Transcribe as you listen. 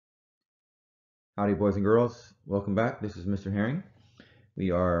Howdy, boys and girls. Welcome back. This is Mr. Herring.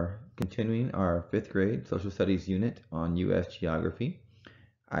 We are continuing our 5th grade social studies unit on U.S. geography.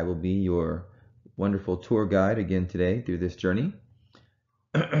 I will be your wonderful tour guide again today through this journey.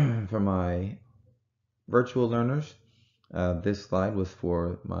 For my virtual learners, this slide was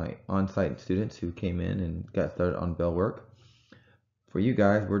for my on-site students who came in and got started on bell work. For you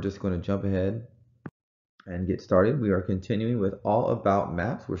guys, we're just going to jump ahead and get started. We are continuing with all about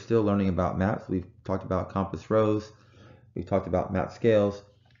maps. We're still learning about maps. We've talked about compass rose. We've talked about map scales.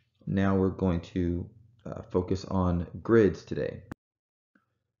 Now we're going to focus on grids today.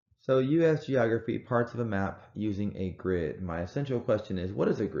 So U.S. geography, parts of a map using a grid. My essential question is, what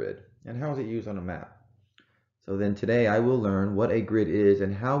is a grid and how is it used on a map? So then today I will learn what a grid is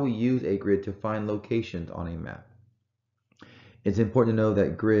and how we use a grid to find locations on a map. It's important to know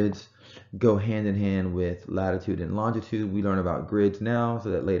that grids go hand in hand with latitude and longitude. We learn about grids now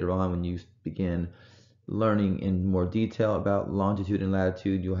so that later on when you begin learning in more detail about longitude and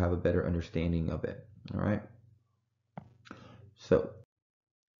latitude, you'll have a better understanding of it. All right. So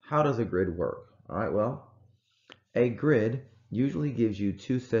how does a grid work? All right. Well, a grid usually gives you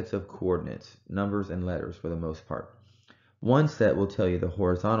two sets of coordinates, numbers and letters for the most part. One set will tell you the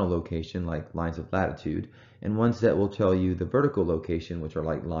horizontal location, like lines of latitude, and one set will tell you the vertical location, which are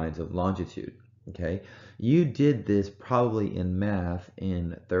like lines of longitude. Okay, you did this probably in math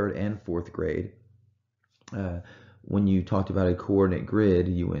in 3rd and 4th grade. When you talked about a coordinate grid,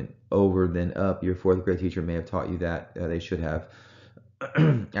 you went over then up. Your 4th grade teacher may have taught you that. They should have.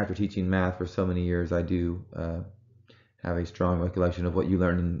 After teaching math for so many years, I do have a strong recollection of what you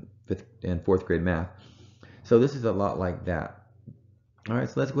learned in 5th and 4th grade math. So this is a lot like that. All right,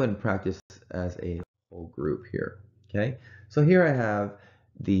 so let's go ahead and practice as a whole group here. Okay, so here I have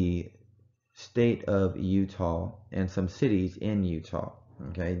the state of Utah and some cities in Utah.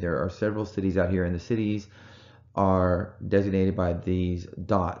 Okay, there are several cities out here, and the cities are designated by these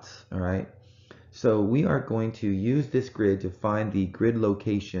dots. All right, so we are going to use this grid to find the grid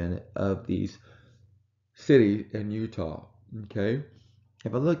location of these cities in Utah. Okay,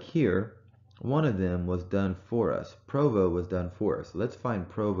 if I look here, one of them was done for us. Provo was done for us. Let's find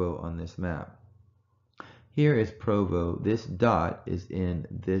Provo on this map. Here is Provo. This dot is in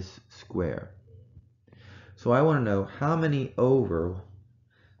this square. So I want to know how many over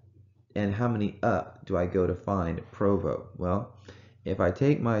and how many up do I go to find Provo? Well, if I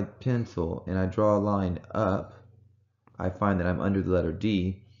take my pencil and I draw a line up, I find that I'm under the letter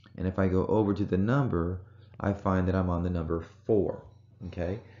D. And if I go over to the number, I find that I'm on the number 4.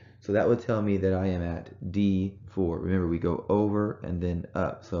 Okay? So that would tell me that I am at D4. Remember, we go over and then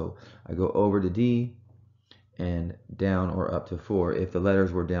up. So I go over to D and down or up to 4. If the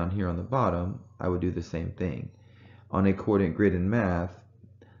letters were down here on the bottom, I would do the same thing. On a coordinate grid in math,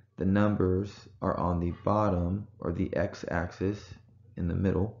 the numbers are on the bottom or the x-axis in the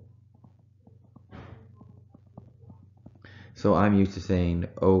middle. So I'm used to saying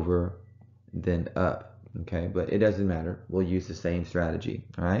over, then up. Okay, but it doesn't matter. We'll use the same strategy.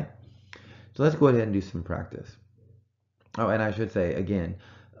 All right. So let's go ahead and do some practice. Oh, and I should say again,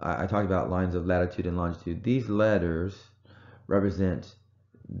 I talked about lines of latitude and longitude. These letters represent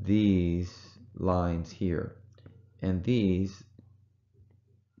these lines here, and these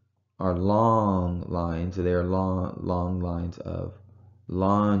are long lines. So they are long lines of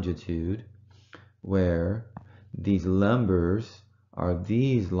longitude, where these numbers are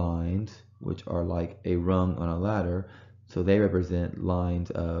these lines, which are like a rung on a ladder, so they represent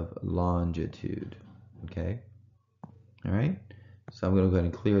lines of longitude. Okay, all right, so I'm going to go ahead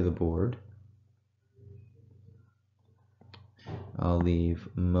and clear the board. I'll leave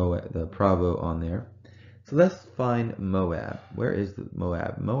Moab, the Provo on there. So let's find Moab. Where is the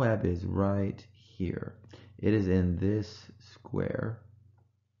Moab? Moab is right here. It is in this square.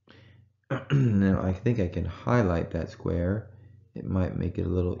 Now I think I can highlight that square. It might make it a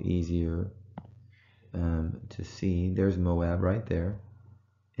little easier to see. There's Moab right there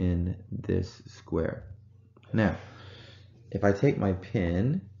in this square. Now, if I take my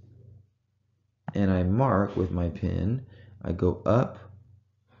pen and I mark with my pen, I go up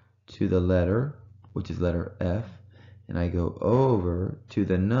to the letter, which is letter F, and I go over to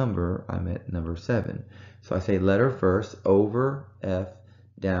the number. I'm at number 7. So I say letter first, over F,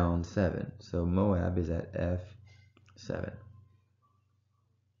 down 7. So Moab is at F7.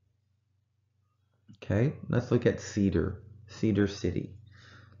 Okay, let's look at Cedar City.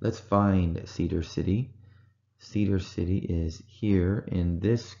 Let's find Cedar City. Cedar City is here in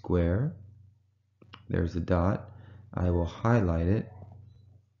this square. There's a dot. I will highlight it.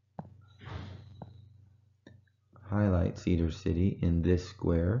 Highlight Cedar City in this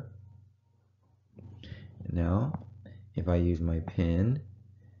square. Now, if I use my pen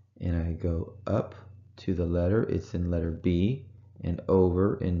and I go up to the letter, it's in letter B, and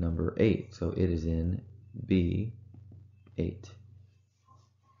over in number 8. So it is in B8.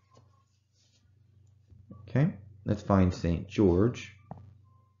 Okay, let's find St. George.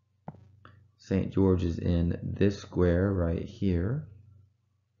 St. George is in this square right here.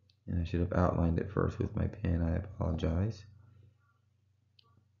 And I should have outlined it first with my pen. I apologize.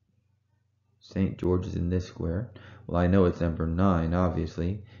 St. George is in this square. Well, I know it's number 9,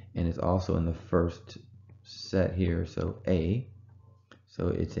 obviously, and it's also in the first set here, so A. So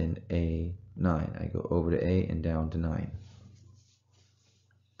it's in A9. I go over to A and down to 9.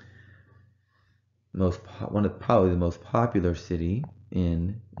 Probably the most popular city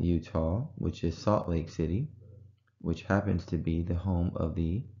in Utah, which is Salt Lake City, which happens to be the home of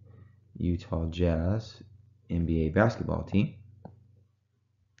the Utah Jazz NBA basketball team,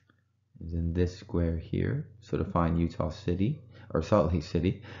 is in this square here. So to find Utah City, or Salt Lake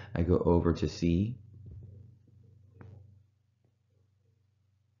City, I go over to C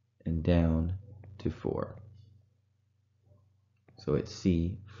and down to 4. So it's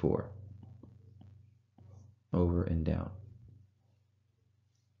C4. Over and down.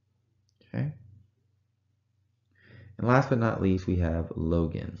 Okay. And last but not least, we have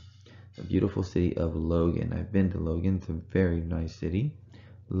Logan, the beautiful city of Logan. I've been to Logan. It's a very nice city.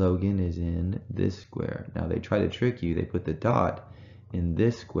 Logan is in this square. Now they try to trick you. They put the dot in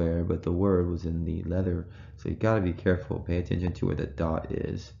this square, but the word was in the leather. So you got to be careful. Pay attention to where the dot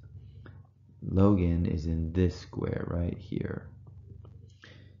is. Logan is in this square right here.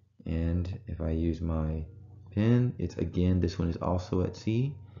 And if I use my pen, it's again, this one is also at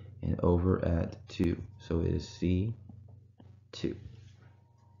C and over at 2. So it is C2.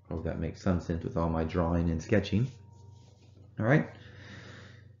 Hope that makes some sense with all my drawing and sketching. All right.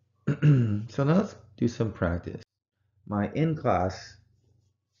 So now let's do some practice. My in-class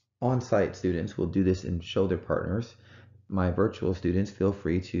on-site students will do this and show their partners. My virtual students, feel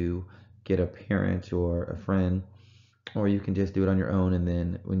free to get a parent or a friend, or you can just do it on your own, and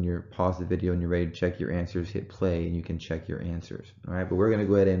then when you pause the video and you're ready to check your answers, hit play and you can check your answers. All right, but we're going to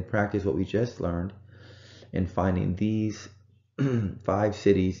go ahead and practice what we just learned in finding these 5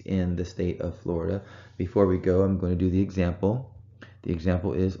 cities in the state of Florida. Before we go, I'm going to do the example. The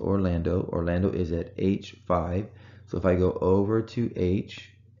example is Orlando. Orlando is at H5. So if I go over to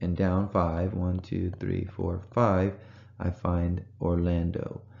H and down 5, 1, 2, 3, 4, 5, I find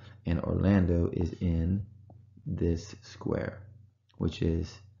Orlando. And Orlando is in this square, which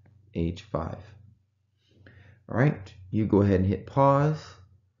is H5. All right, you go ahead and hit pause,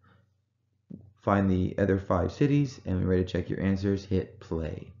 find the other 5 cities, and when you're ready to check your answers, hit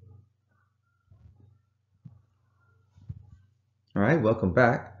play. All right, welcome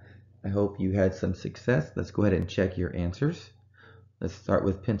back. I hope you had some success. Let's go ahead and check your answers. Let's start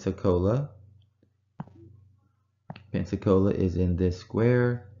with Pensacola. Pensacola is in this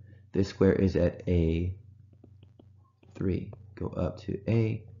square. This square is at A3. Go up to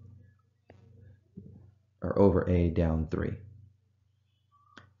A, or over A, down 3.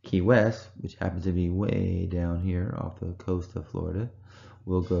 Key West, which happens to be way down here off the coast of Florida,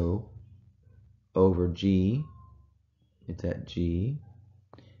 will go over G. It's at G,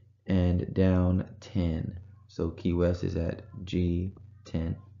 and down 10. So Key West is at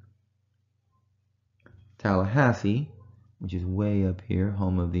G10. Tallahassee, which is way up here,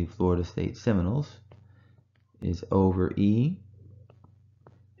 home of the Florida State Seminoles, is over E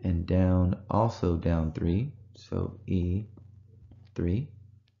and down, also down 3. So E3.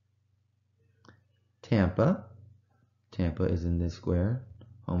 Tampa. Tampa is in this square,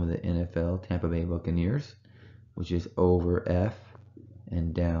 home of the NFL, Tampa Bay Buccaneers, which is over F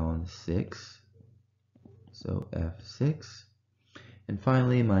and down 6. So F6. And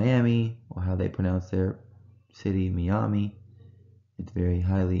finally, Miami, or how they pronounce their city, Miami. It's very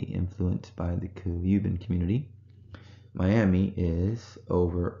highly influenced by the Cuban community. Miami is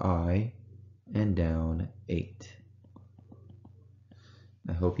over I and down 8.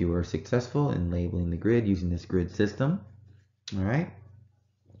 I hope you were successful in labeling the grid using this grid system. All right.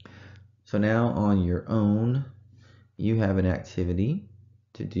 So now on your own, you have an activity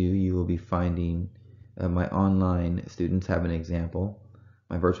to do. You will be finding, my online students have an example.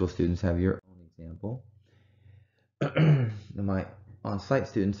 My virtual students have your own example. My on-site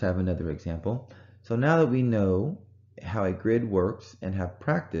students have another example. So now that we know how a grid works and have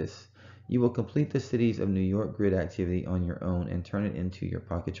practice, you will complete the Cities of New York grid activity on your own and turn it into your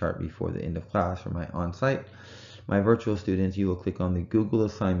pocket chart before the end of class. For my on-site, my virtual students, you will click on the Google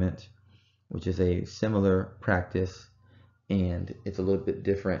assignment, which is a similar practice, and it's a little bit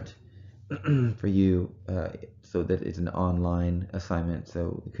different for you, so that it's an online assignment,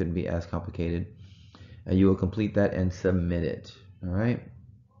 so it couldn't be as complicated. You will complete that and submit it. All right.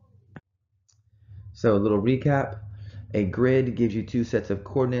 So a little recap. A grid gives you two sets of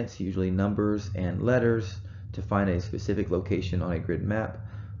coordinates, usually numbers and letters, to find a specific location on a grid map.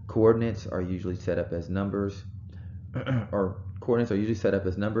 Coordinates are usually set up as numbers, or coordinates are usually set up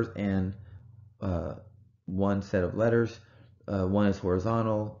as numbers and one set of letters. One is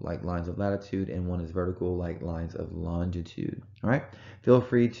horizontal, like lines of latitude, and one is vertical, like lines of longitude. All right. Feel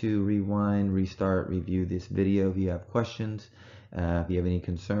free to rewind, restart, review this video if you have questions. If you have any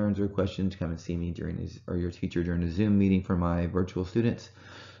concerns or questions, come and see me during this, or your teacher during the Zoom meeting for my virtual students,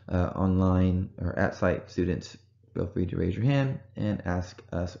 online or at site students. Feel free to raise your hand and ask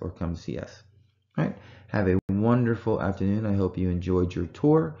us or come see us. All right. Have a wonderful afternoon. I hope you enjoyed your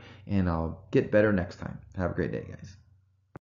tour, and I'll get better next time. Have a great day, guys.